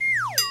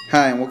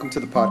Hi, and welcome to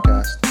the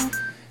podcast.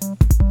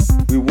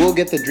 We will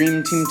get the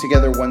dream team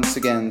together once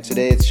again.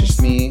 Today it's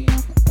just me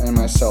and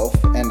myself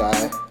and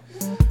I.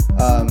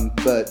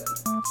 But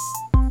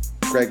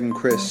Greg and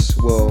Chris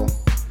will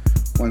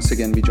once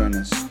again be joining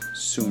us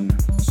soon.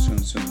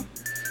 So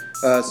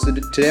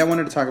today I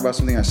wanted to talk about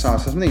something I saw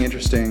something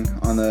interesting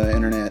on the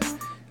internet,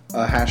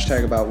 a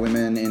hashtag about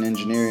women in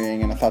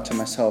engineering, and I thought to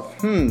myself,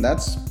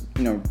 that's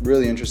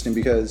really interesting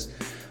because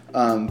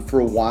for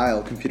a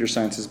while computer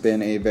science has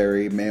been a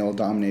very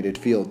male-dominated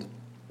field.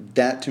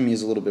 That to me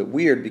is a little bit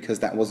weird because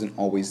that wasn't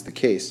always the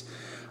case.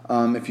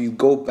 If you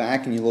go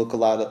back and you look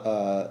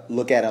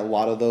at a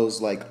lot of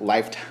those like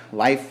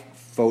life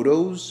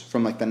photos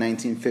from like the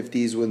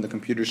 1950s when the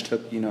computers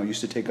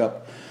used to take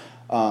up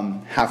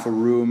half a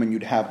room, and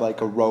you'd have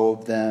like a row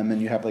of them,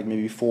 and you have like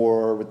maybe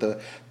four with the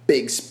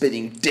big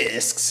spinning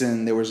discs,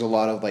 and there was a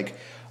lot of like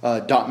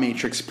dot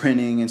matrix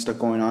printing and stuff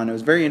going on. It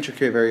was very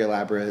intricate, very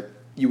elaborate.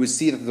 You would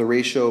see that the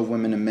ratio of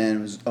women and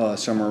men was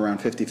somewhere around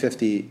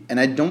 50-50, and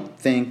I don't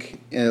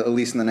think, at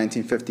least in the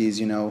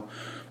 1950s,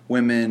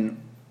 women,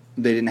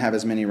 they didn't have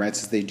as many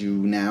rights as they do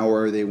now,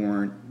 or they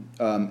weren't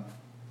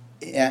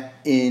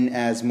in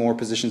as more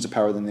positions of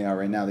power than they are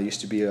right now. They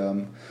used to be, I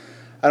don't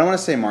want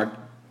to say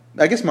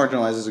I guess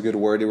marginalized is a good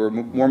word. They were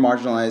more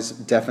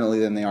marginalized definitely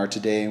than they are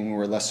today, and we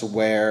were less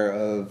aware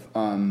of,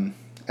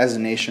 as a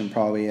nation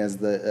probably, as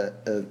the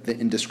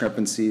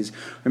indiscrepancies,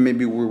 or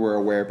maybe we were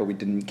aware but we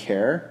didn't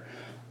care.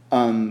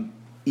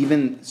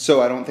 Even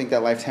so, I don't think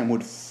that Lifetime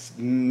would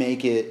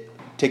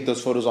take those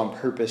photos on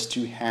purpose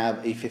to have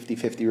a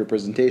 50-50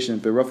 representation,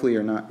 but roughly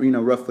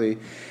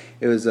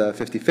it was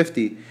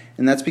 50-50,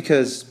 and that's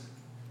because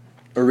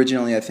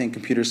originally I think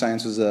computer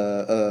science was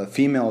a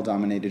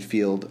female-dominated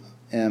field,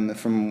 and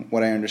from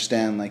what I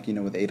understand,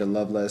 with Ada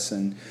Lovelace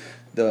and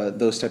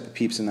those type of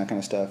peeps and that kind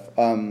of stuff.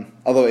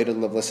 Although Ada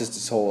Lovelace is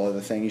this whole other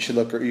thing. You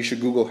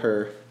should Google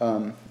her.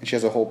 And she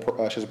has a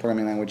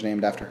programming language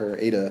named after her,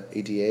 Ada,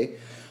 ADA.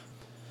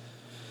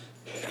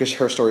 Because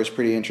her story is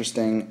pretty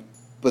interesting,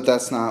 but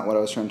that's not what I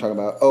was trying to talk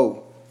about.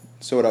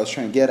 So what I was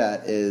trying to get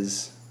at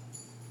is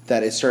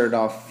that it started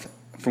off,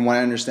 from what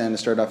I understand,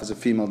 as a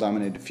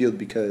female-dominated field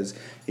because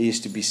it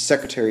used to be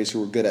secretaries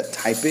who were good at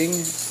typing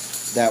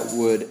that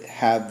would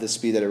have the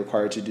speed that it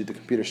required to do the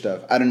computer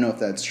stuff. I don't know if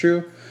that's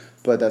true,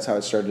 but that's how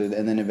it started,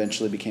 and then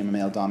eventually became a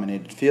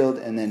male-dominated field,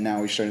 and then now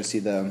we're starting to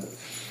see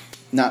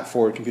not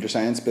for computer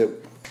science, but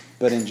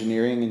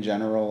engineering in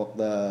general,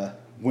 the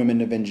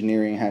women of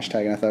engineering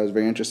hashtag, and I thought it was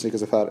very interesting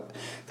because I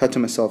thought to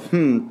myself,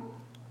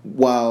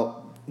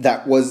 while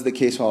that was the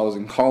case while I was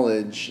in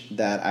college,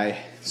 that I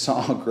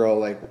saw a girl,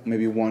 like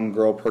maybe one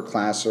girl per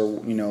class, or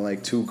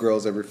like two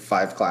girls every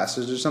 5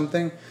 classes or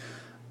something.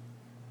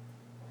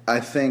 I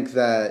think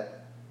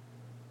that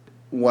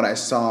what I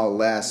saw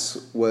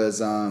less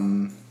was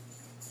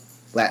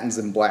Latins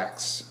and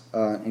blacks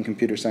in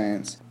computer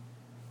science,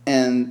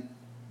 and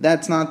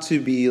that's not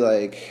to be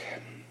like,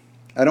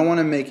 I don't want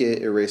to make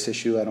it a race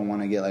issue. I don't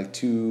want to get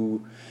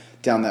too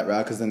down that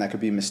route because then that could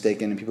be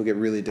mistaken and people get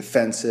really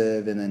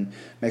defensive, and then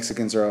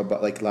Mexicans are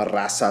about like la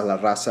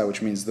raza,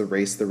 which means the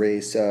race.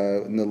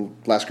 And the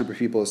last group of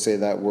people say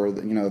that word,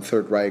 the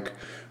Third Reich or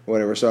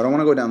whatever. So I don't want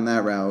to go down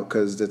that route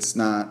because that's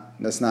not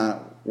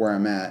where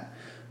I'm at.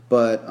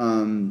 But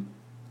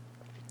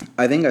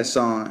I think I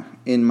saw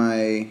in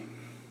my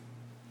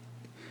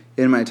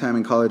time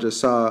in college, I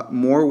saw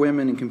more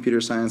women in computer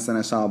science than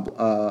I saw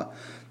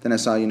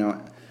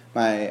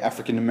my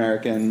African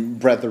American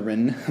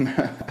brethren,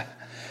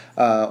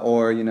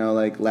 or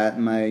like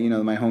Latin, my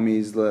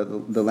homies,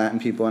 the Latin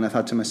people, and I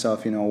thought to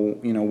myself,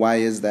 why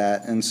is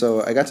that? And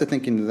so I got to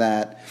thinking of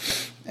that,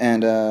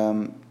 and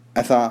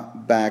I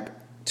thought back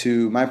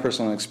to my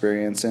personal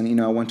experience, and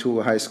I went to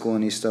a high school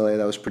in East LA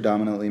that was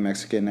predominantly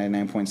Mexican,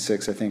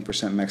 99.6 I think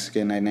percent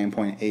Mexican,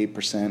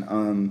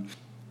 99.8%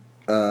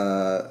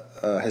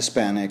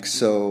 Hispanic.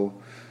 So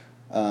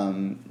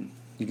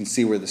you can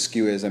see where the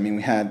skew is. I mean,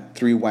 we had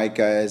 3 white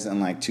guys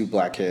and 2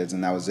 black kids,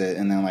 and that was it.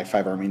 And then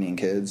 5 Armenian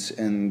kids.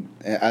 And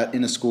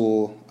in a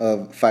school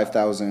of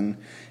 5,000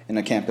 in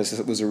a campus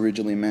that was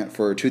originally meant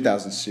for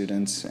 2,000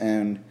 students.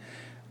 And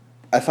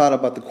I thought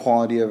about the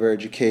quality of our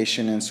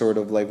education and sort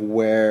of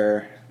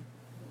where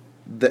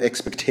the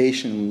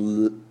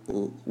expectation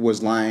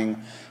was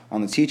lying on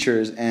the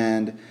teachers.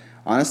 And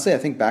honestly, I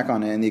think back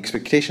on it, and the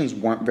expectations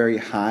weren't very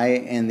high,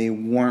 and they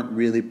weren't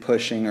really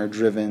pushing or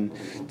driven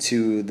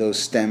to those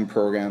STEM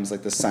programs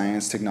like the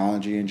science,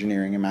 technology,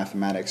 engineering, and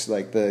mathematics.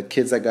 The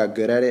kids that got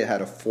good at it had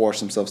to force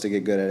themselves to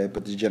get good at it,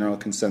 but the general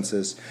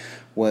consensus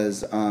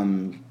was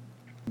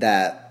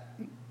that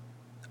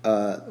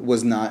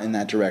was not in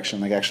that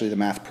direction. Actually, the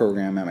math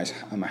program at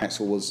my high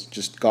school was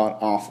just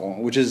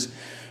god-awful, which is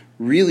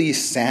really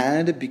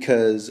sad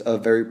because a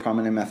very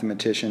prominent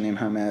mathematician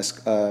named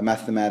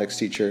mathematics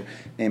teacher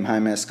named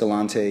Jaime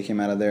Escalante came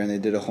out of there, and they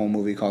did a whole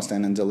movie called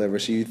Stand and Deliver.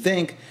 So you'd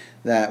think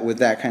that with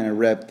that kind of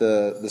rep,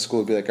 the school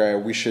would be all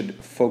right, we should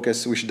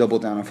double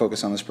down and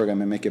focus on this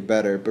program and make it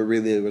better. But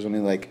really, it was only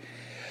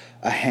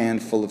a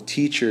handful of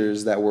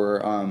teachers that were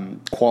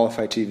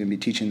qualified to even be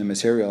teaching the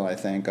material. I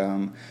think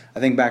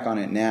back on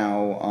it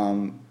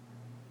now.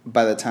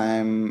 By the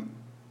time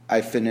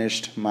I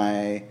finished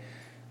my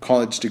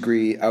college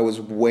degree, I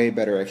was way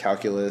better at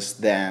calculus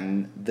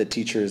than the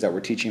teachers that were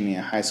teaching me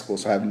in high school.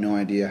 So I have no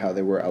idea how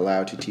they were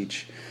allowed to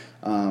teach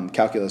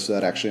calculus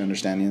without actually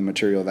understanding the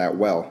material that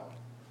well.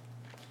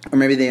 Or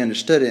maybe they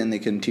understood it and they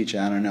couldn't teach it.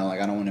 I don't know.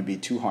 Like, I don't want to be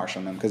too harsh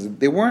on them because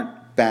they weren't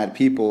bad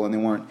people and they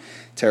weren't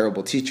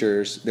terrible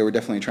teachers. They were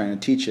definitely trying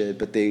to teach it,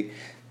 but they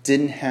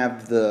didn't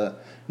have the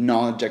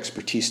knowledge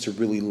expertise to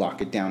really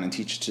lock it down and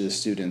teach it to the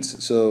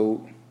students.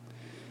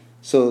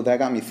 So that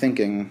got me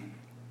thinking,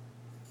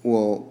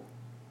 well,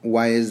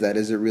 why is that?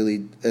 Is it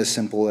really as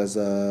simple as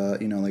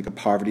like a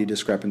poverty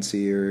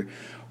discrepancy, or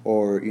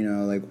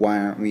like, why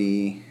aren't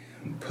we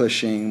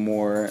pushing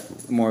more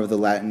of the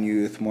Latin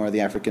youth, more of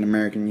the African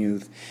American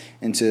youth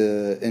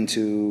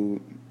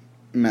into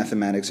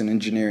mathematics and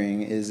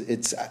engineering?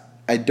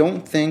 I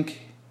don't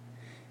think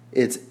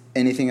it's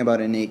anything about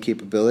innate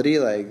capability.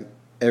 Like,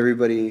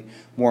 everybody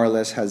more or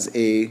less has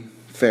a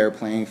fair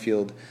playing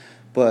field,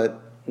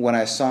 but what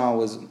I saw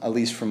was, at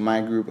least from my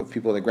group of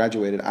people that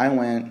graduated,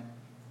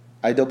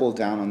 I doubled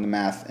down on the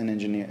math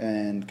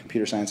and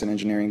computer science and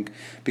engineering,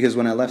 because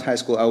when I left high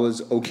school, I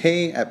was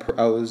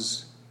I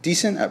was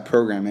decent at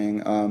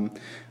programming.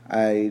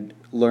 I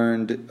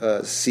learned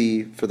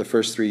C for the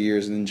first 3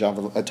 years, and then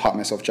Java. I taught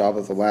myself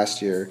Java the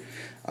last year.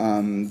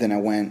 Then I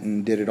went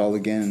and did it all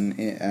again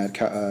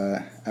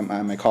at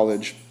my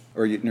college,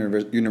 or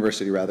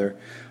university rather.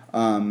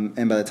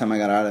 And by the time I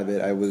got out of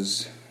it, I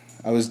was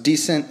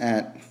decent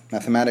at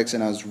mathematics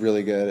and I was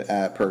really good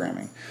at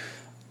programming.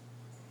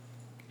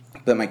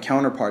 But my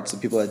counterparts, the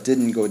people that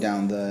didn't go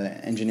down the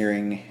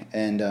engineering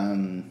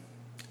and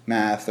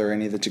math or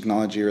any of the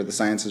technology or the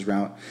sciences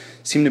route,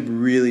 seem to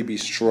really be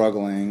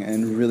struggling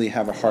and really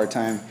have a hard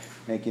time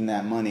making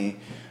that money.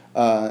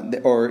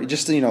 Or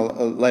just,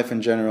 life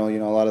in general. A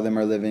lot of them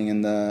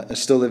are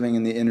still living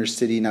in the inner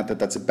city. Not that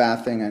that's a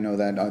bad thing. I know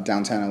that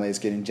downtown LA is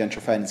getting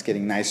gentrified and it's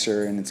getting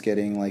nicer and it's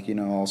getting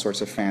all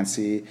sorts of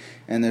fancy.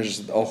 And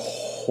there's a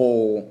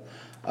whole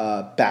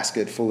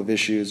basket full of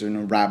issues, or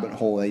a rabbit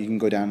hole that you can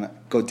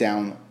go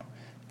down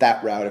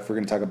that route if we're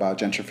going to talk about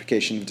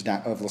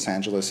gentrification of Los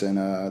Angeles and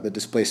the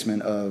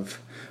displacement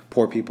of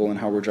poor people and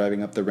how we're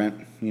driving up the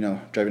rent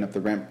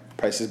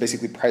prices,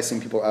 basically pricing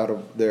people out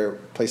of their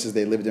places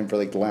they lived in for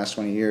the last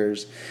 20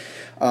 years.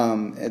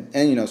 So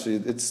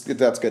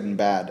that's good and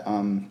bad.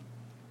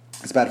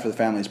 It's bad for the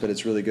families, but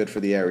it's really good for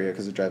the area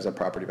because it drives up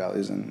property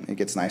values and it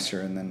gets nicer,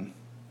 and then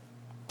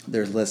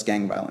there's less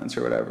gang violence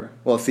or whatever.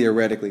 Well,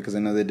 theoretically, because I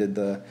know they did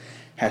the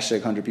hashtag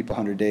 100 people,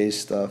 100 days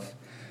stuff,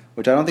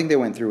 which I don't think they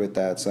went through with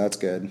that, so that's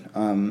good.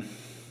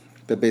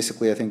 But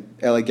basically, I think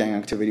LA gang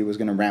activity was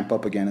going to ramp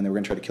up again, and they were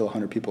going to try to kill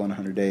 100 people in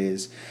 100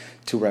 days,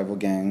 two rival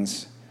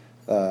gangs.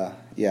 So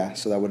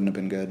that wouldn't have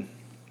been good.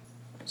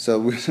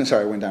 So,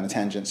 sorry, I went down a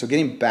tangent. So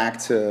getting back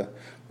to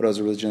what I was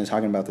originally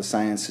talking about, the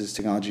sciences,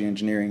 technology,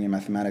 engineering, and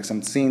mathematics,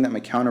 I'm seeing that my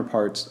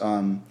counterparts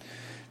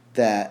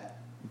that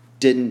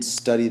didn't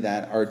study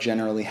that are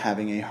generally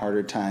having a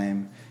harder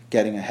time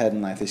getting ahead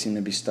in life. They seem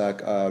to be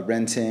stuck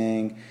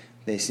renting.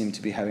 They seem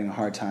to be having a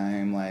hard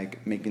time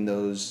making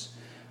those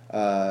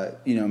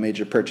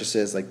major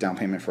purchases, like down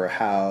payment for a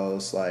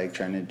house, like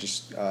trying to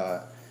just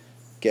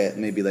get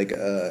maybe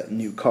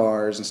new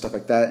cars and stuff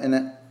like that.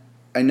 And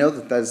I know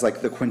that is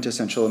the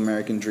quintessential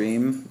American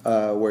dream,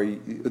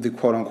 the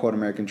quote unquote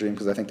American dream,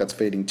 because I think that's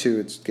fading too.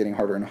 It's getting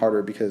harder and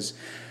harder because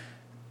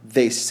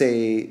they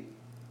say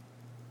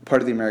part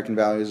of the American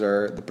values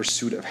are the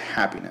pursuit of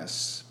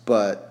happiness,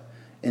 but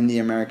in the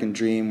American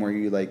dream, where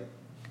you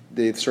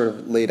they've sort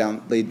of laid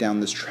down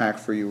this track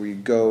for you, where you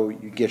go,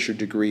 you get your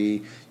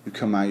degree, you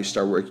come out, you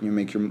start working,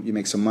 you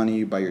make some money,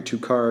 you buy your 2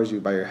 cars, you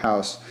buy your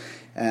house,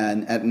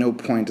 and at no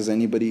point does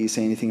anybody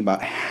say anything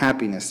about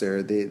happiness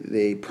there.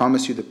 They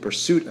promise you the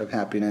pursuit of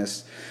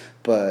happiness,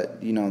 but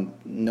at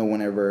least no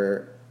one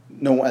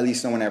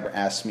ever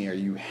asks me, are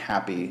you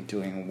happy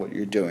doing what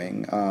you're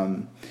doing?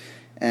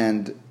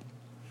 And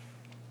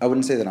I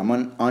wouldn't say that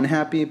I'm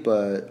unhappy,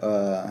 but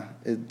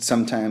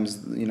sometimes,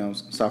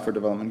 software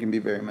development can be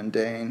very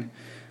mundane,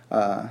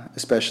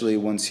 especially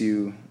once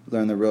you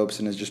learn the ropes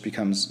and it just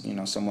becomes,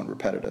 somewhat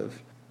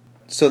repetitive.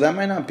 So that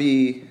might not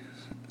be,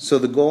 so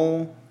the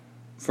goal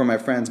for my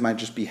friends might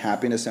just be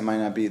happiness. It might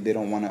not be, they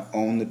don't want to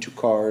own the 2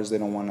 cars, they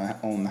don't want to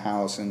own the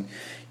house and,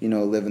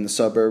 live in the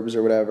suburbs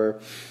or whatever.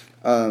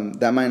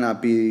 That might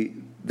not be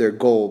their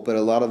goal, but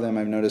a lot of them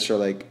I've noticed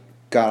are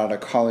got out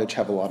of college,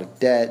 have a lot of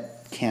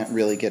debt, can't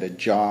really get a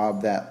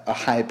job, a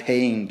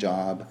high-paying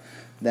job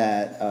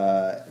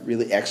that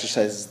really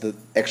exercises the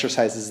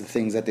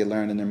things that they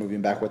learned, and they're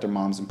moving back with their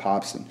moms and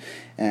pops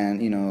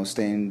and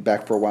staying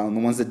back for a while. And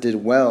the ones that did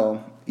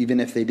well, even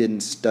if they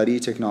didn't study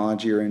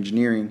technology or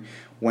engineering,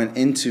 went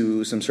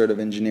into some sort of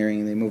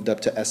engineering, and they moved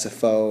up to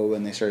SFO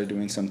and they started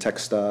doing some tech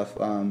stuff,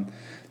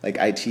 like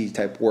IT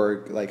type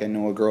work. I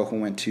know a girl who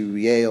went to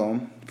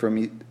Yale.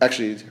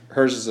 Actually,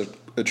 hers is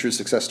a true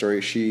success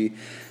story. She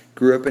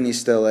grew up in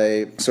East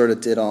LA, sort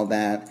of did all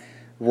that,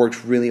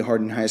 worked really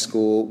hard in high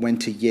school, went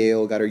to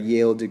Yale, got her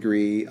Yale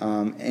degree,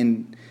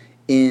 and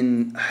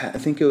in, I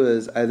think it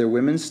was either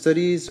women's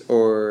studies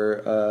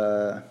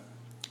or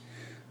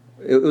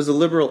it was a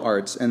liberal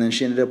arts, and then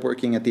she ended up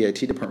working at the IT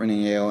department in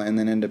Yale, and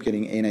then ended up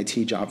getting an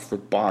IT job for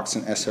Box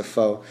and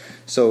SFO.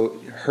 So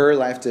her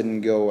life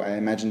didn't go, I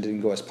imagine, didn't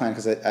go as planned,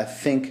 because I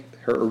think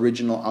her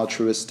original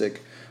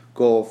altruistic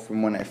goal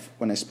from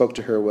when I spoke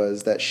to her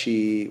was that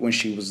when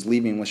she was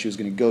leaving, when she was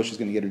going to go, she was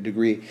going to get her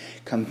degree,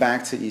 come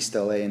back to East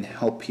LA and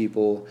help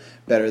people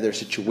better their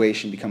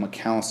situation, become a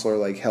counselor,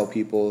 like help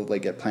people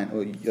like get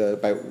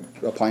by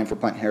applying for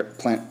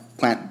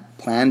Planned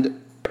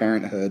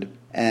Parenthood,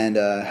 and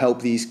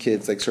help these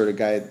kids like sort of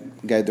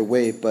guide the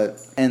way.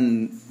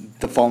 And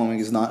the following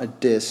is not a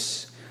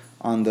diss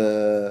on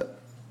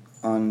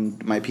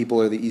my people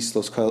or the East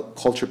Coast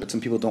culture, but some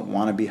people don't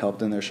want to be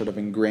helped, and they're sort of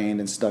ingrained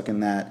and stuck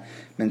in that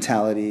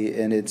mentality.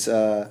 And it's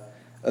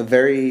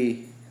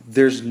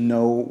there's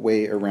no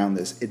way around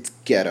this. It's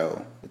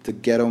ghetto. It's a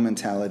ghetto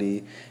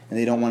mentality, and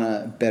they don't want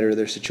to better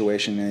their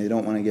situation, and they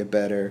don't want to get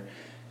better.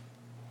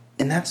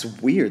 And that's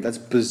weird. That's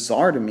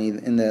bizarre to me,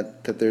 in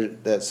that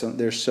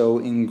they're so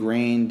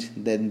ingrained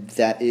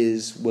that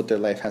is what their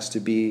life has to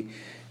be,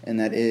 and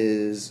that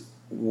is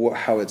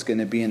how it's going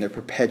to be, and they're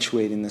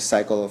perpetuating the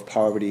cycle of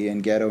poverty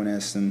and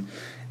ghetto-ness and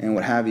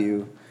what have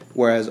you,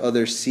 whereas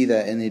others see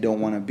that and they don't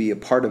want to be a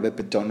part of it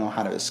but don't know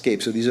how to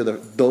escape. So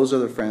those are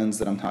the friends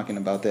that I'm talking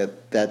about,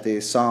 that they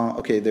saw,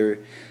 okay,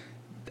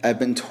 I've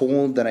been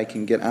told that I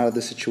can get out of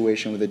the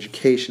situation with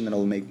education, that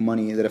I'll make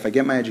money, that if I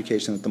get my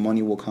education, that the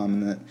money will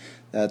come, and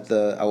that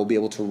I will be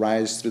able to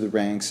rise through the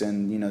ranks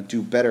and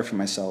do better for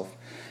myself.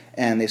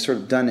 And they've sort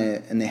of done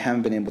it, and they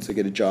haven't been able to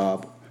get a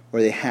job,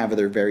 or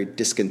they're very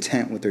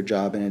discontent with their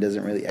job, and it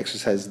doesn't really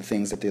exercise the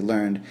things that they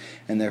learned,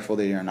 and therefore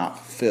they are not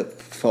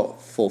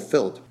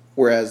fulfilled.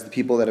 Whereas the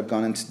people that have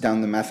gone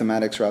down the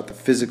mathematics route, the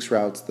physics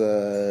routes,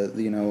 the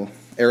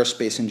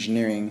aerospace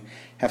engineering,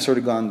 have sort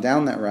of gone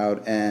down that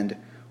route, and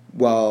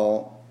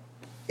while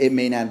it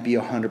may not be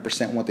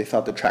 100% what they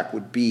thought the track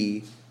would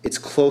be, it's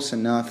close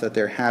enough that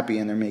they're happy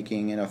and they're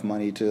making enough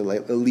money to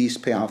at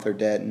least pay off their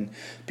debt and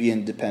be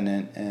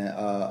independent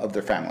of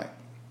their family.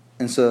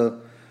 And so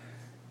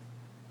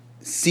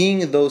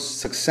seeing those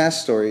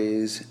success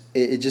stories,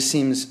 it just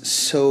seems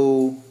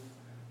so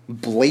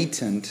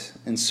blatant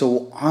and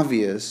so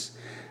obvious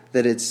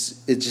that it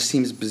just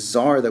seems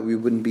bizarre that we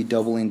wouldn't be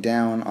doubling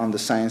down on the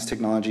science,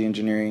 technology,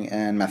 engineering,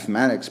 and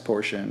mathematics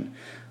portion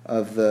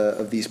of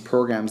these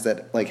programs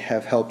that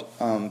have helped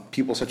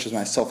people such as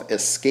myself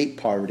escape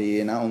poverty,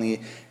 and not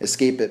only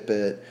escape it,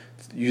 but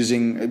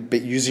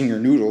using your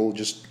noodle,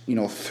 just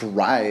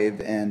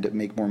thrive and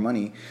make more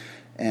money.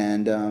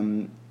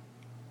 And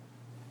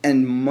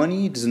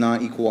money does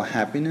not equal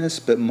happiness,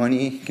 but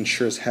money can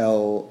sure as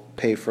hell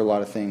pay for a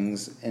lot of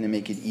things and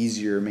make it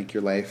easier, make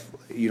your life,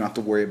 you don't have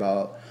to worry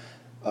about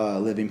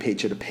living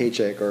paycheck to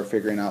paycheck, or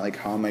figuring out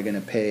how am I going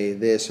to pay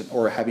this,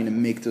 or having to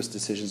make those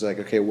decisions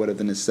okay, what are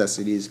the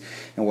necessities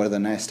and what are the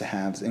nice to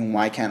haves, and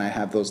why can't I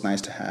have those nice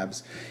to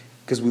haves?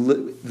 Because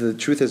the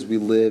truth is we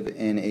live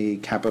in a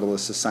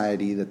capitalist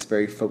society that's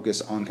very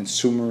focused on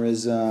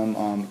consumerism,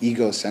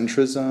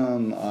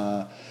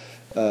 egocentrism,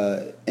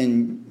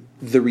 and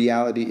the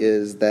reality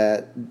is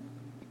that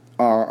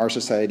our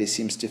society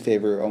seems to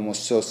favor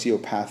almost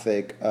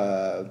sociopathic,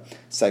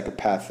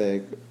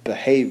 psychopathic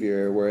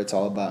behavior, where it's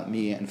all about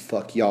me and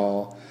fuck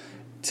y'all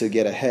to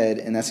get ahead,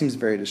 and that seems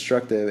very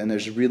destructive. And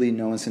there's really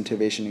no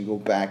incentivization to go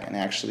back and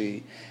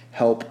actually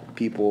help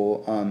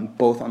people,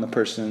 both on the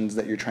persons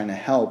that you're trying to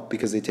help,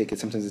 because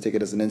sometimes they take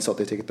it as an insult,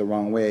 they take it the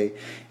wrong way,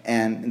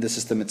 and in the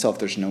system itself,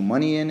 there's no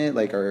money in it.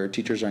 Our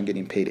teachers aren't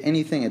getting paid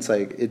anything. It's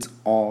it's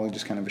all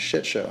just kind of a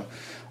shit show.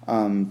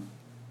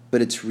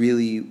 But it's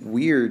really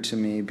weird to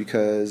me,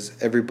 because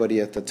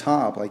everybody at the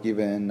top,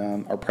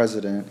 even our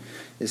president,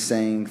 is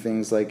saying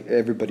things like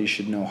everybody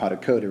should know how to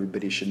code,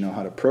 everybody should know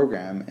how to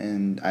program.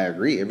 And I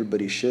agree,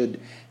 everybody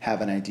should have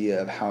an idea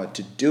of how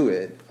to do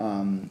it,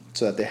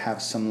 so that they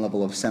have some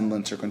level of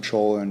semblance or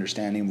control or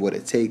understanding of what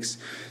it takes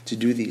to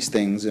do these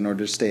things in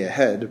order to stay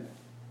ahead.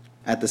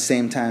 At the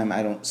same time,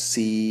 I don't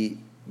see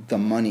the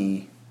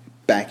money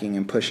backing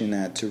and pushing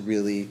that to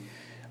really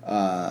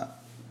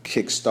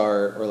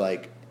kickstart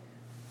or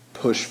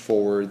push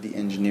forward the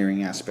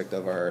engineering aspect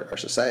of our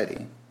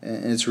society.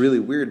 And it's really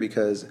weird,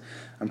 because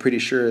I'm pretty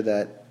sure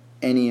that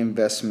any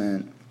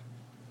investment,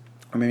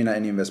 or maybe not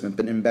any investment,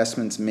 but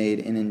investments made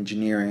in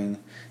engineering,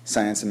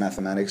 science, and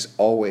mathematics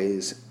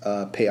always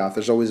pay off.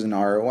 There's always an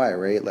ROI,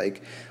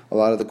 right? A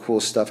lot of the cool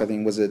stuff, I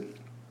think,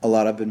 a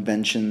lot of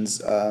inventions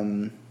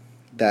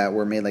that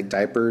were made,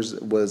 diapers,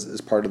 was as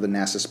part of the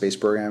NASA space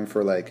program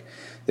for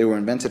they were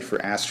invented for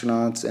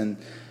astronauts. And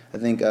I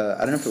think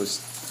I don't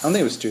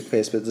think it was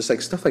toothpaste, but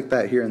just stuff like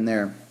that here and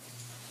there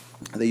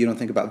that you don't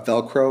think about.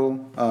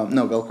 Velcro,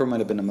 no, Velcro might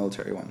have been a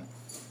military one,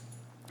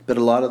 but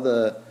a lot of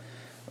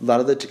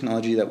the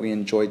technology that we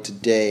enjoy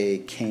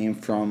today came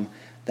from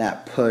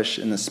that push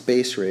in the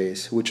space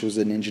race, which was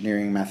an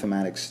engineering,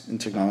 mathematics,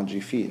 and technology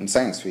feat, and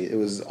science feat. It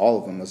was all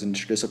of them. It was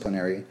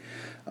interdisciplinary,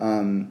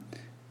 and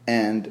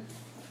And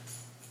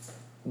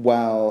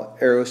while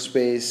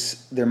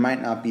aerospace, there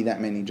might not be that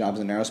many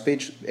jobs in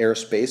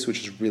aerospace,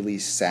 which is really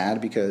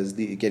sad because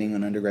getting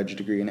an undergraduate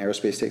degree in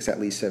aerospace takes at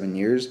least 7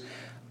 years.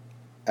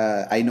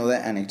 I know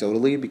that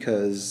anecdotally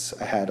because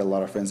I had a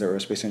lot of friends that were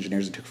aerospace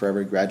engineers. It took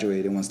forever to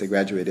graduate, and once they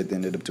graduated, they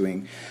ended up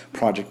doing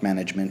project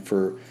management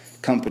for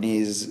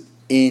companies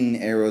in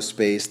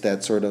aerospace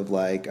that sort of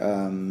like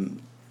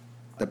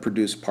that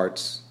produce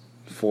parts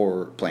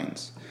for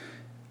planes,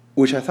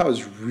 which I thought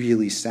was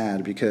really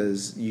sad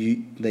because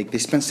they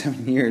spent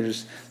 7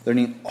 years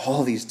learning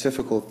all these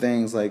difficult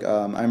things. Like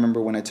I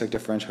remember when I took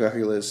differential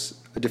calculus.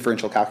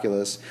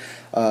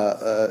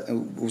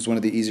 It was one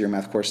of the easier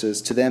math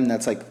courses. To them,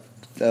 that's like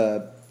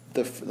the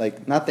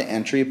like not the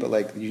entry, but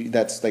like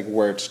that's like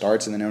where it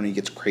starts, and then it only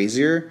gets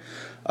crazier.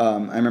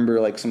 I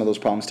remember like some of those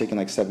problems taking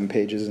like 7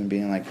 pages and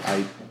being like,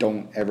 I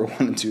don't ever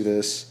want to do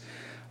this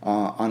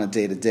on a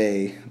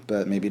day-to-day,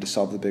 but maybe to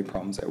solve the big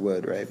problems I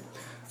would, right?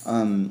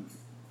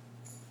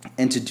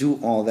 And to do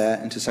all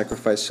that and to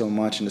sacrifice so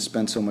much and to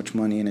spend so much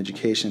money in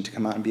education to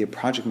come out and be a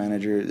project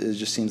manager, it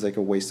just seems like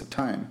a waste of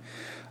time.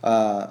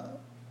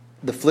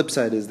 The flip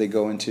side is they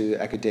go into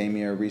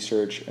academia,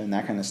 research, and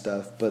that kind of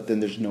stuff, but then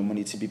there's no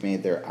money to be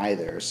made there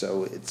either.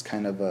 So it's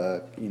kind of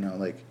a,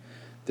 like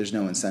there's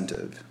no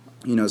incentive.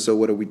 So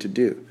what are we to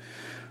do?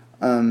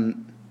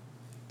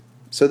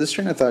 So this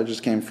train of thought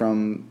just came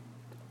from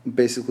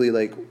basically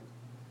like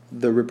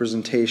the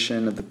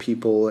representation of the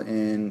people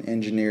in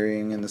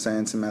engineering and the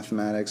science and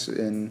mathematics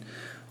and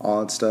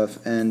all that stuff.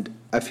 And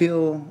I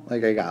feel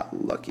like I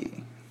got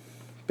lucky,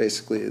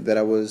 basically, that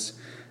I was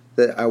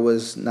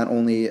not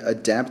only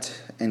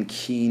adept and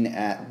keen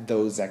at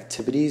those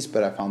activities,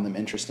 but I found them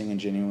interesting and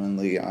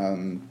genuinely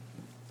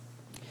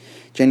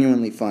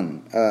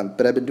fun.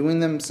 But I've been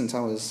doing them since I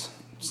was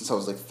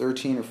like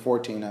 13 or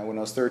 14. When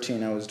I was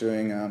 13, I was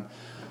doing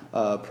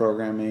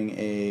programming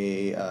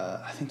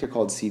I think they're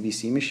called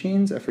CVC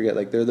machines. I forget.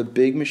 Like they're the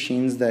big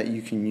machines that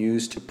you can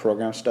use to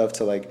program stuff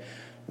to like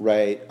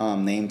write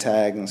name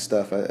tag and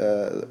stuff.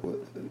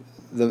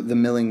 The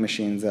milling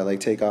machines that like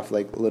take off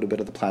like a little bit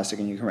of the plastic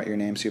and you can write your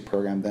name, so you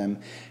program them.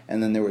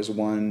 And then there was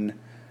one,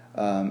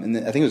 and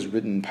I think it was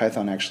written in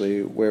Python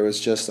actually, where it was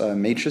just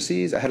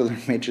matrices. I had to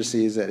learn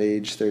matrices at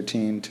age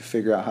 13 to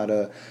figure out how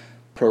to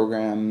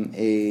program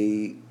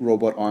a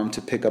robot arm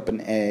to pick up an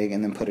egg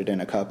and then put it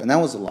in a cup. And that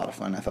was a lot of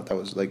fun. I thought that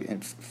was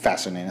like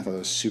fascinating. I thought it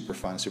was super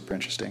fun, super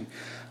interesting.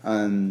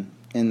 And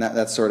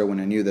that's sort of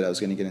when I knew that I was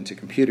going to get into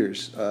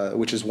computers,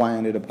 which is why I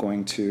ended up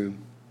going to,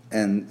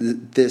 and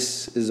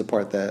this is the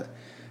part that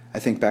I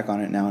think back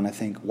on it now and I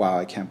think, wow,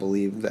 I can't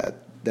believe that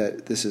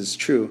this is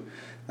true.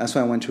 That's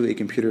why I went to a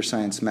computer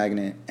science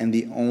magnet, and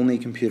the only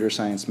computer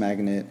science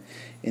magnet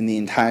in the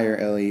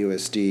entire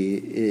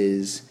LAUSD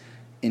is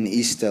in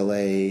East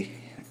LA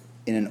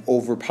in an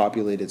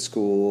overpopulated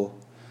school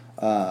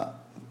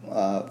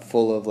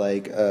full of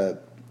like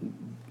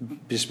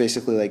just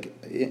basically like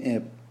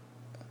I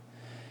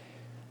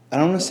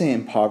don't want to say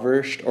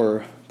impoverished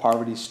or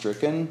poverty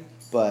stricken,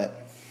 but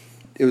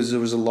there was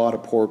a lot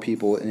of poor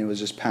people, and it was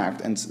just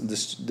packed. And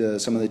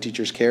some of the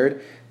teachers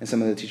cared, and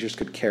some of the teachers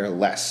could care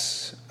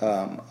less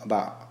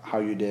about how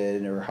you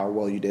did or how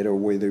well you did or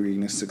whether you were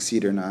going to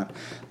succeed or not.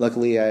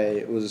 Luckily,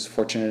 I was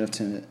fortunate enough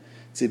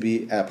to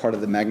be a part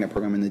of the magnet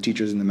program, and the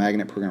teachers in the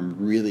magnet program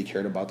really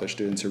cared about their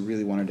students or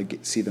really wanted to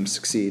see them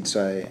succeed.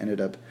 So I ended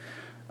up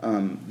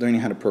learning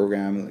how to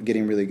program,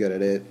 getting really good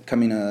at it,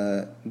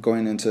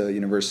 going into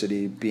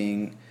university,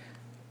 being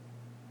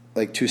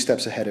like 2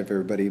 steps ahead of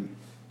everybody,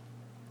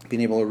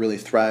 being able to really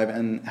thrive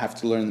and have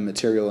to learn the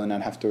material and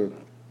not have to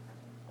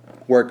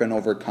work and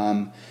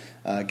overcome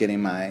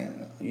getting my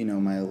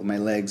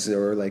legs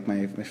or like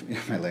my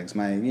legs,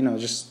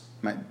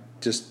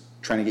 just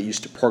trying to get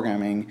used to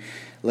programming,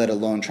 let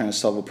alone trying to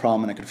solve a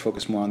problem. And I could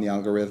focus more on the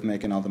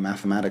algorithmic and all the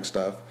mathematics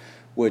stuff,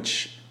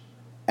 which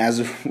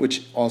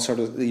all sort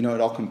of, it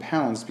all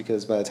compounds,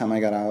 because by the time I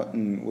got out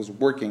and was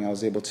working, I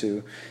was able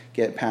to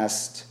get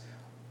past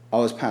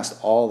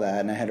all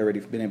that, and I had already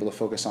been able to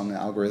focus on the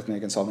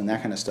algorithmic and solving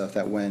that kind of stuff,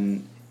 that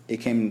when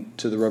it came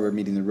to the rubber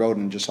meeting the road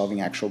and just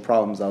solving actual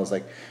problems, I was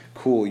like,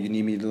 cool, you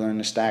need me to learn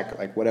the stack,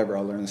 like whatever,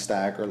 I'll learn the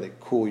stack. Or like,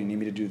 cool, you need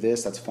me to do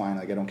this, that's fine,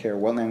 like I don't care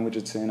what language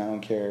it's in, I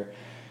don't care,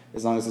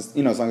 as long as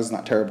it's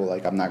not terrible.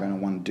 Like I'm not going to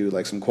want to do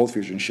like some Cold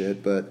Fusion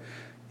shit, but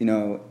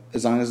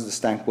as long as the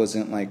stack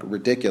wasn't like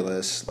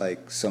ridiculous,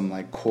 like some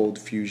like Cold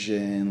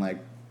Fusion, like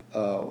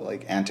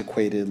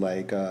antiquated,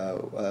 like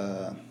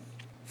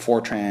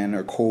Fortran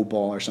or COBOL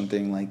or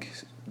something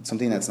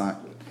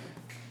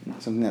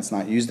that's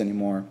not used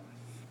anymore,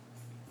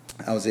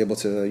 I was able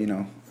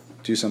to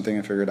do something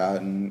and figure it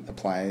out and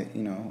apply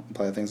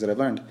the things that I've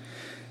learned.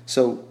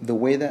 So the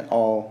way that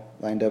all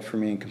lined up for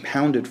me and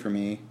compounded for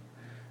me,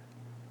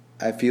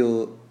 I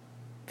feel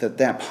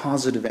that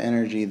positive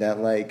energy, that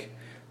like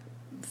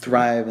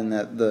thrive, and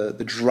that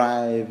the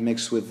drive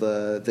mixed with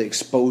the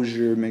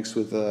exposure mixed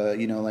with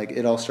like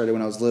it all started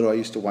when I was little. I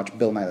used to watch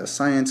Bill Nye the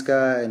Science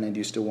Guy, and I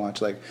used to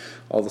watch like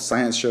all the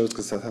science shows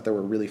because I thought they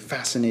were really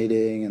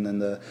fascinating. And then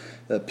the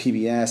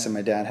PBS, and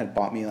my dad had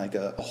bought me like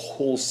a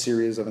whole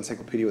series of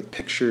encyclopedia with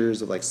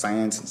pictures of like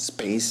science and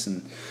space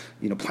and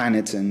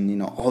planets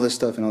and all this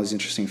stuff and all these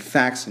interesting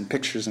facts and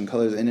pictures and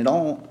colors, and it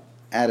all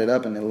added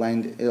up and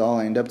it all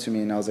lined up to me,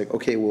 and I was like,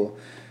 okay, well,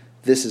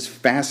 this is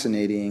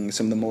fascinating.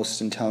 Some of the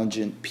most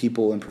intelligent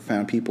people and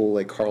profound people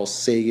like Carl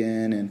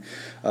Sagan, and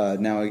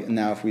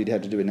now if we'd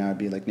had to do it now, it'd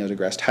be like Neil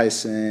deGrasse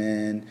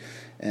Tyson,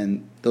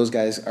 and those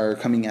guys are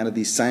coming out of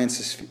these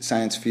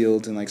science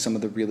fields, and like some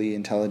of the really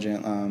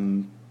intelligent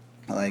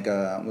like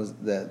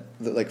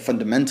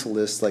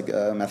fundamentalists, like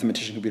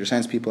mathematician, computer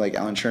science people like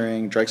Alan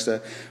Turing,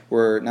 Dijkstra,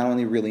 were not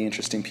only really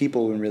interesting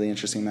people and really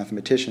interesting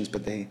mathematicians,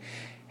 but they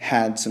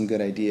had some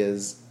good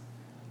ideas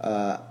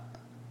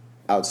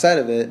outside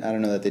of it. I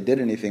don't know that they did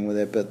anything with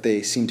it, but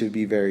they seem to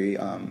be very,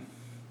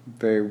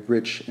 very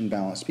rich and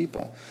balanced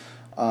people.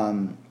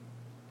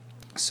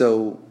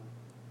 So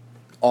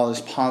all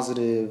this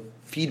positive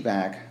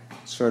feedback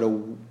sort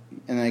of,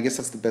 and I guess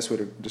that's the best way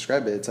to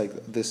describe it. It's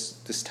like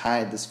this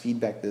tide, this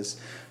feedback, this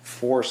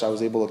force. I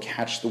was able to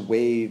catch the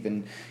wave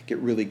and get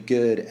really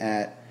good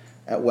at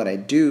what I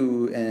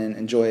do and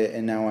enjoy it.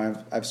 And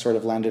now I've sort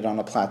of landed on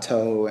a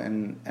plateau,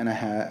 and I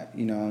have,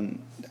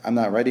 I'm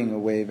not riding a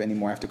wave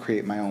anymore. I have to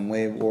create my own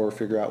wave or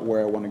figure out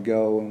where I want to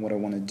go and what I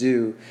want to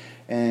do.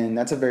 And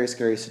that's a very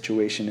scary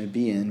situation to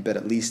be in, but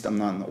at least I'm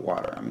not in the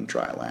water. I'm in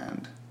dry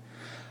land.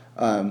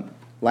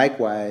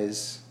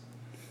 Likewise,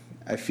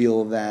 I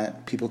feel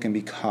that people can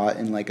be caught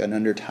in like an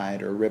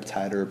undertide or a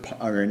riptide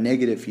or a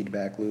negative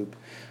feedback loop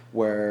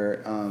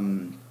where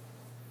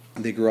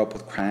they grew up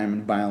with crime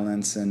and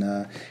violence, and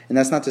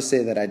that's not to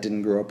say that I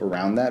didn't grow up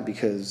around that,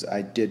 because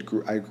I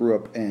grew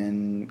up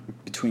in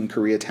between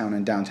Koreatown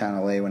and downtown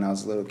LA when I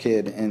was a little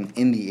kid, and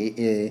in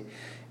the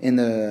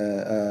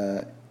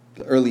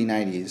early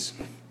 90s,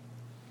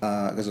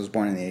 because I was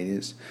born in the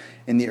 80s,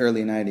 in the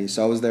early 90s.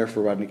 So I was there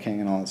for Rodney King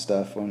and all that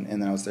stuff, and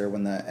then I was there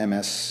when the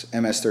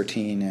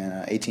MS-13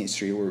 and 18th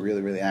Street were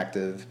really, really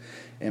active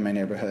in my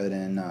neighborhood,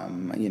 and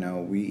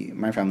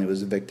my family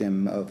was a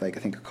victim of like I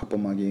think a couple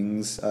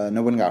muggings.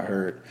 No one got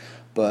hurt,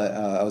 but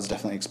I was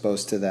definitely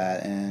exposed to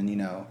that,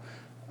 and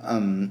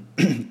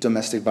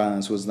domestic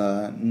violence was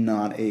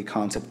not a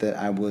concept that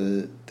I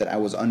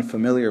was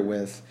unfamiliar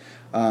with.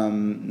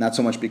 Not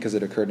so much because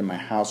it occurred in my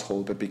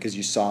household, but because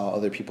you saw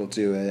other people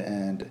do it,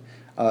 and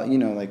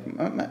like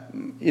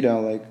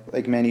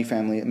many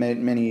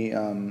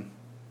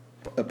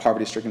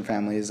poverty-stricken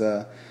families.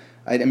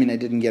 I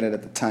didn't get it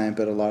at the time,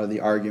 but a lot of the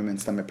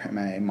arguments that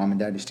my mom and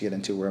dad used to get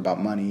into were about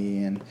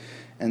money and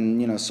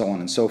so on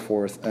and so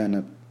forth,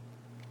 and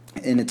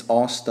it's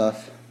all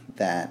stuff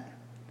that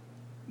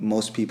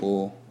most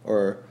people,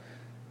 or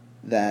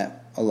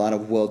that a lot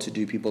of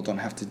well-to-do people don't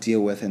have to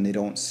deal with, and they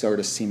don't sort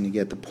of seem to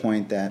get the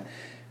point that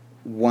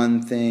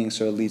one thing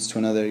sort of leads to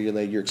another.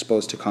 You're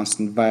exposed to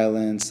constant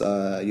violence.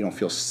 You don't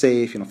feel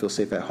safe. You don't feel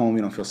safe at home.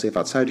 You don't feel safe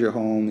outside your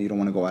home. You don't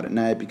want to go out at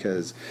night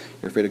because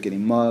you're afraid of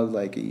getting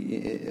mugged.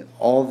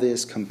 All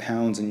this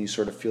compounds, and you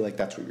sort of feel like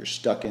that's where you're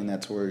stuck in.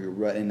 That's where you're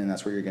rutting, and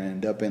that's where you're going to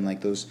end up in. You're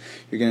going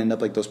to end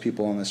up like those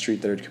people on the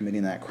street that are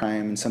committing that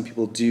crime. And some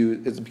people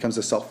do. It becomes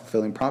a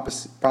self-fulfilling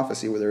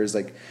prophecy where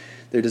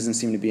there doesn't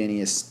seem to be any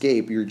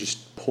escape. You're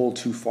just pulled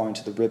too far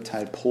into the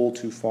riptide, pulled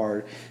too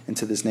far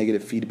into this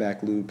negative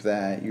feedback loop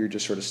that you're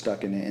just sort of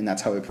stuck in it, and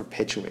that's how it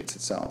perpetuates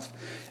itself.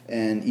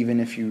 And even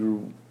if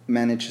you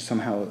manage to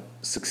somehow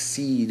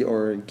succeed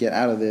or get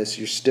out of this,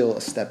 you're still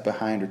a step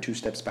behind or two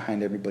steps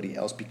behind everybody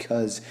else,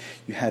 because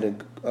you had to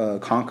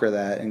conquer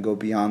that and go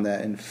beyond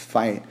that and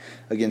fight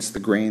against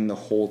the grain the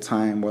whole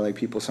time. Where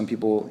some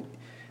people,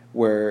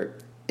 where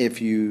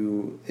if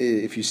you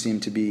seem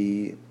to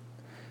be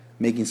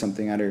making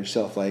something out of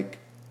yourself, like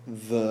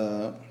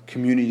the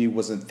community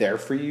wasn't there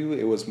for you.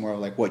 It was more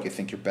like, what, you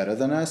think you're better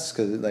than us?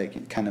 Because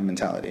kind of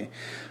mentality.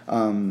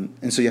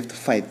 And so you have to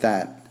fight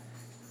that.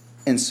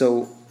 And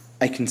so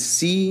I can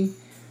see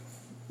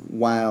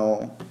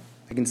why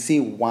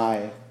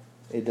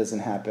it doesn't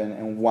happen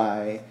and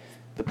why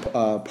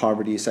the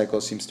poverty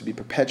cycle seems to be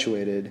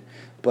perpetuated.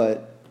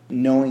 But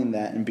knowing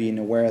that and being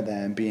aware of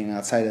that and being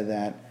outside of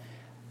that,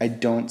 I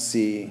don't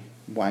see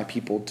why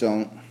people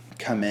don't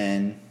come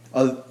in.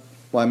 Well,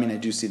 I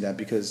do see that,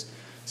 because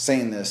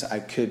saying this, I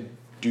could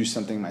do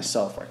something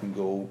myself. I can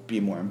go be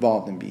more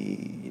involved and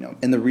be,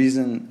 And the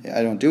reason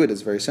I don't do it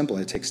is very simple.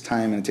 It takes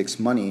time and it takes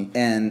money.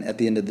 And at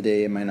the end of the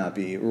day, it might not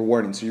be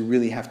rewarding. So you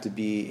really have to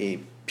be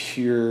a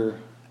pure,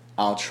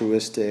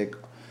 altruistic,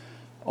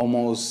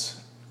 almost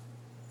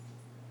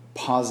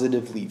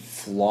positively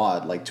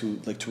flawed, to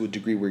a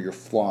degree where you're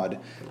flawed,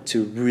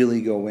 to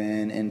really go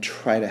in and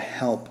try to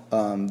help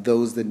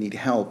those that need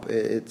help.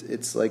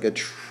 It's like a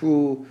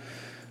true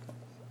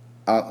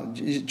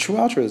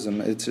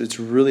altruism. It's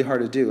really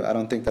hard to do. I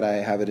don't think that I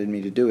have it in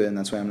me to do it, and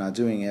that's why I'm not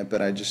doing it.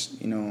 But I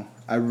just,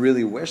 I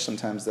really wish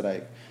sometimes that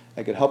I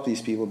could help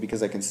these people,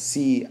 because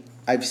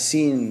I've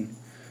seen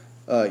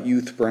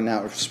youth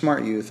burnout, or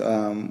smart youth,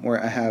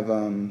 where I have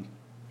a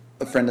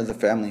friend of the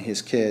family,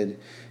 his kid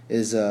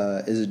is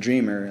a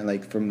dreamer,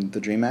 like from the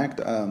Dream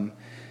Act,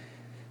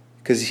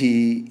 because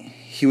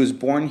he was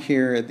born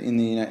here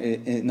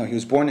he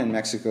was born in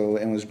Mexico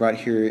and was brought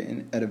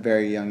here at a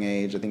very young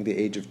age, I think the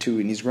age of 2,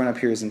 and he's grown up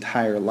here his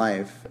entire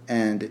life.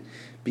 And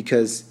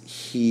because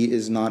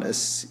he's not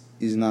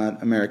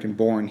American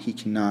born, he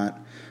cannot.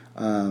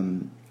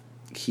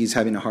 He's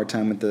having a hard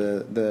time with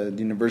the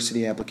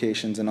university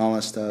applications and all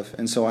that stuff.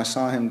 And so I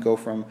saw him go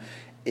from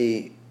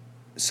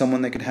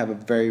someone that could have a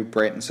very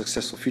bright and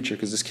successful future,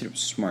 because this kid was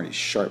smart, he's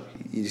sharp,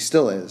 he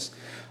still is,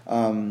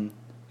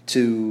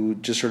 to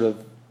just sort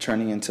of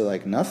turning into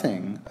like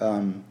nothing.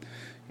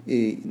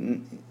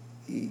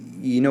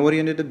 You know what he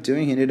ended up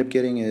doing? He ended up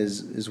getting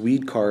his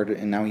weed card,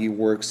 and now he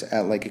works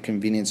at like a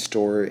convenience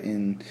store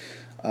in,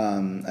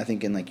 I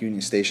think in like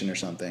Union Station or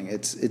something.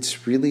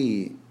 It's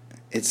really,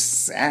 it's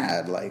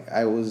sad. Like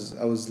I was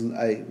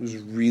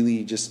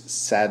really just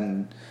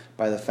saddened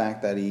by the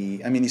fact that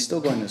he's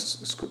still going to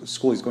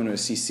school. He's going to a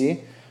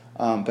CC,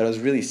 but I was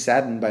really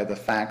saddened by the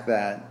fact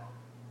that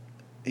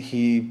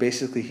he's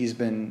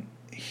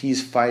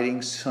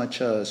fighting such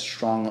a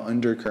strong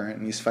undercurrent,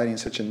 and he's fighting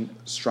such a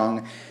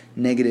strong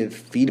negative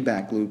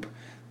feedback loop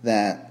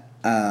that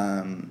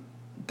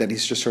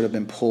he's just sort of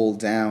been pulled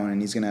down,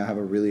 and he's going to have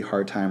a really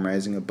hard time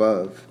rising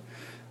above,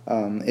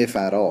 if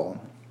at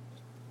all.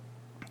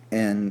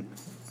 And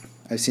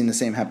I've seen the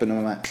same happen to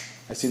my cousin.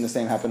 I've seen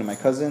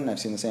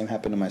the same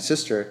happen to my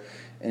sister,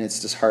 and it's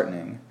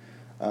disheartening.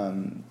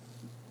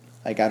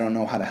 Like I don't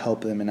know how to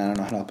help them, and I don't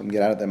know how to help him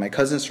get out of that. My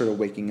cousin's sort of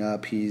waking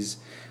up. He's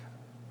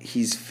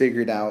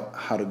figured out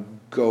how to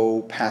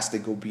go past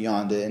it, go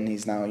beyond it, and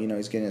he's now,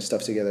 he's getting his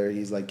stuff together.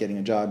 He's like getting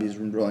a job. He's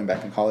enrolling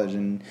back in college,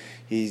 and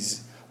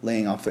he's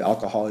laying off the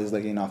alcohol. He's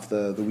laying off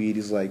the weed.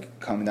 He's like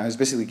calming down. He's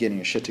basically getting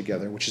his shit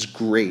together, which is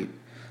great.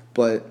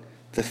 But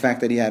the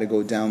fact that he had to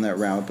go down that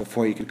route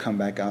before he could come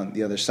back out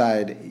the other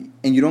side,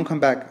 and you don't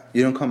come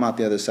out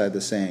the other side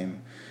the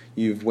same.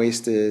 You've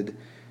wasted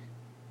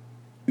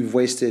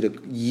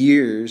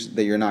years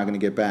that you're not going to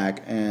get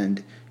back,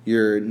 and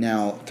you're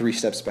now 3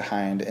 steps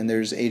behind. And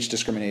there's age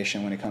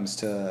discrimination when it comes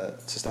to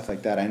stuff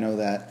like that. I know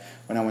that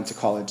when I went to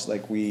college,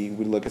 like we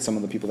would look at some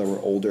of the people that were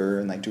older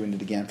and like doing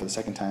it again for the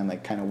second time,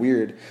 like kind of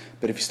weird.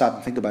 But if you stop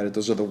and think about it,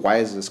 those are the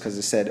wisest, because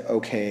they said,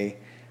 okay,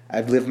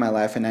 I've lived my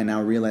life and I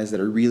now realize that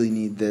I really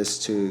need this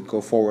to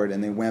go forward.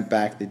 And they went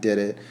back, they did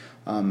it.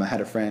 I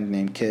had a friend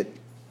named Kit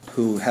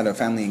who had a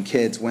family and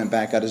kids, went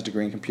back, got his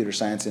degree in computer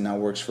science, and now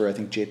works for, I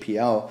think,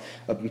 JPL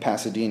up in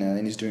Pasadena,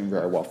 and he's doing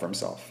very well for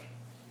himself.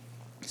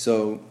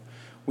 So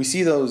we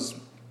see the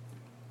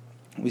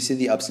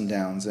ups and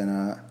downs,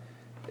 and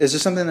it's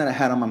just something that I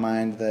had on my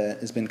mind that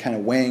has been kind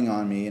of weighing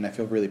on me, and I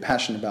feel really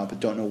passionate about, but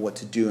don't know what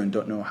to do and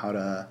don't know how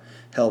to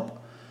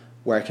help,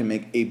 where I can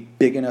make a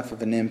big enough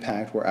of an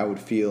impact where I would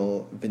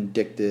feel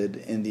vindicted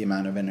in the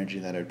amount of energy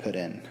that I'd put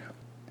in.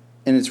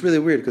 And it's really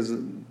weird because,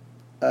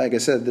 like I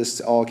said, this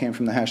all came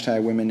from the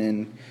hashtag Women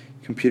in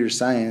Computer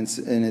Science,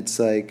 and it's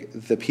like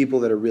the people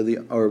that are really,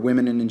 or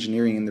women in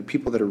engineering, and the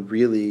people that are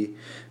really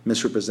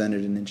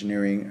misrepresented in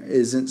engineering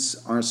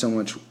aren't so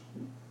much.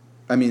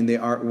 I mean,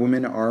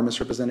 women are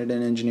misrepresented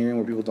in engineering,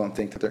 where people don't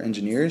think that they're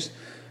engineers,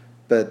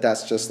 but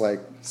that's just like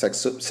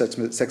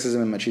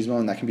sexism and machismo,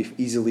 and that can be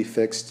easily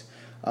fixed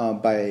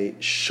by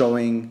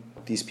showing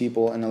these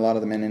people, and a lot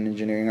of the men in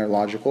engineering are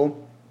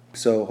logical.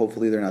 So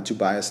hopefully they're not too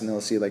biased, and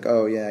they'll see like,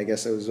 oh yeah, I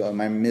guess it was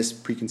my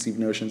preconceived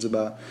notions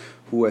about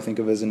who I think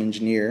of as an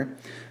engineer.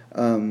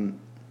 So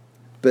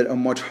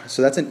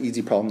that's an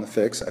easy problem to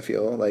fix, I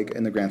feel like,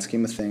 in the grand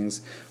scheme of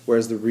things.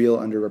 Whereas the real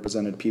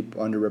underrepresented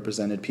people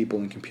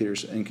in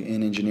computers,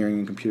 in engineering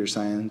and computer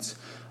science,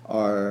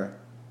 are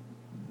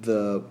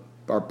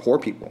poor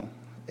people,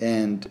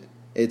 and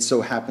it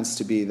so happens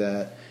to be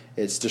that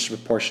it's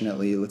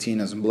disproportionately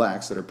Latinos and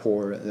blacks that are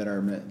poor, that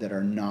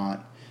are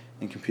not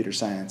in computer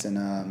science. And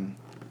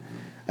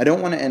I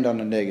don't want to end on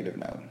a negative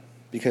note,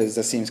 because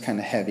that seems kind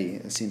of heavy.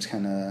 It seems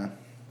kind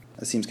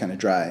of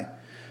dry.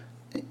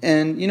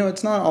 And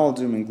it's not all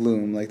doom and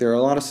gloom. Like, there are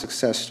a lot of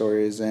success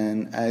stories,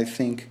 and I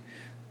think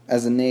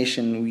as a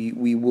nation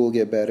we will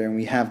get better, and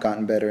we have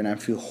gotten better, and I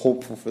feel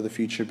hopeful for the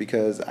future,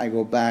 because I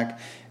go back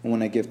and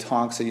when I give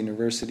talks at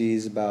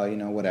universities about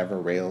whatever,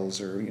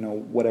 Rails or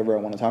whatever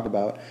I want to talk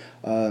about,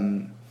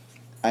 I'm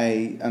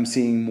actually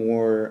seeing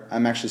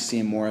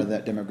more of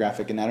that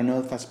demographic, and I don't know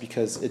if that's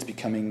because it's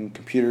becoming,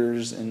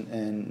 computers and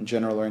in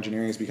general, or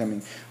engineering is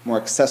becoming more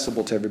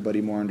accessible to everybody,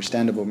 more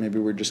understandable. Maybe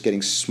we're just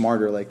getting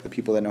smarter, like the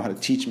people that know how to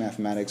teach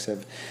mathematics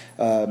have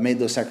made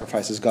those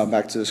sacrifices, gone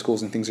back to the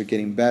schools, and things are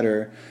getting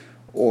better.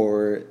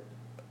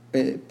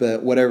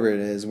 But whatever it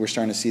is, we're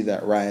starting to see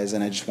that rise,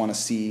 and I just want to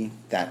see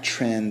that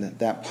trend,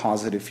 that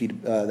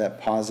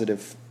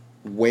positive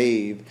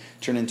wave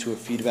turn into a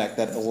feedback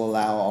that will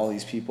allow all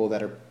these people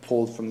that are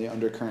pulled from the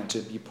undercurrent to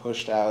be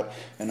pushed out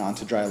and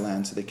onto dry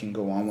land, so they can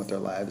go on with their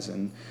lives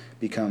and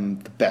become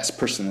the best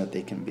person that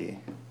they can be.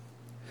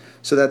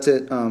 So that's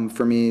it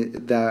for me.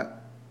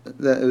 That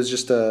it was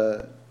just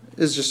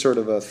sort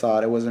of a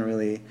thought. It wasn't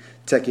really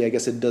techie. I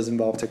guess it does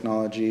involve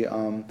technology.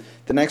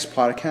 The next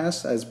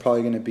podcast is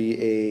probably going to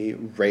be a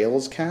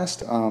Rails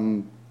cast.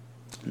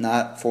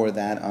 Not for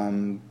that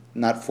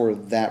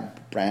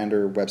brand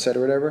or website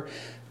or whatever,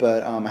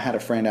 but I had a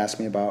friend ask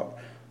me about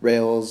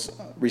Rails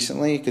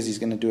recently because he's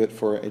going to do it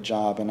for a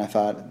job, and I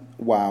thought,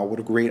 wow, what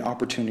a great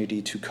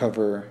opportunity to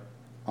cover,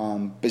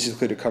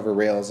 basically to cover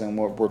Rails and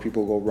where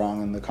people go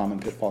wrong and the common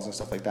pitfalls and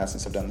stuff like that,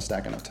 since I've done the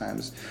stack enough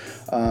times.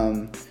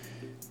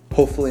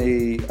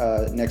 Hopefully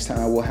next time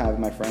I will have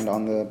my friend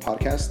on the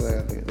podcast,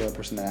 the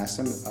person that asked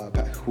him,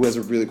 who has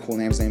a really cool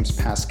name. His name's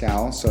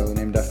Pascal, so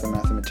named after a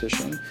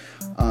mathematician.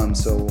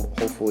 So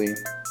hopefully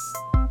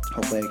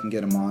I can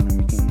get him on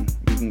and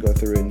we can go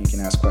through it and you can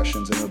ask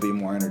questions, and it'll be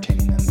more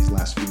entertaining than these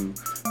last few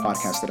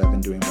podcasts that I've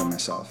been doing by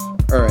myself.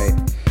 All right.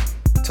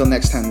 Till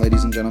next time,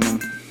 ladies and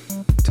gentlemen.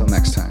 Till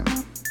next time.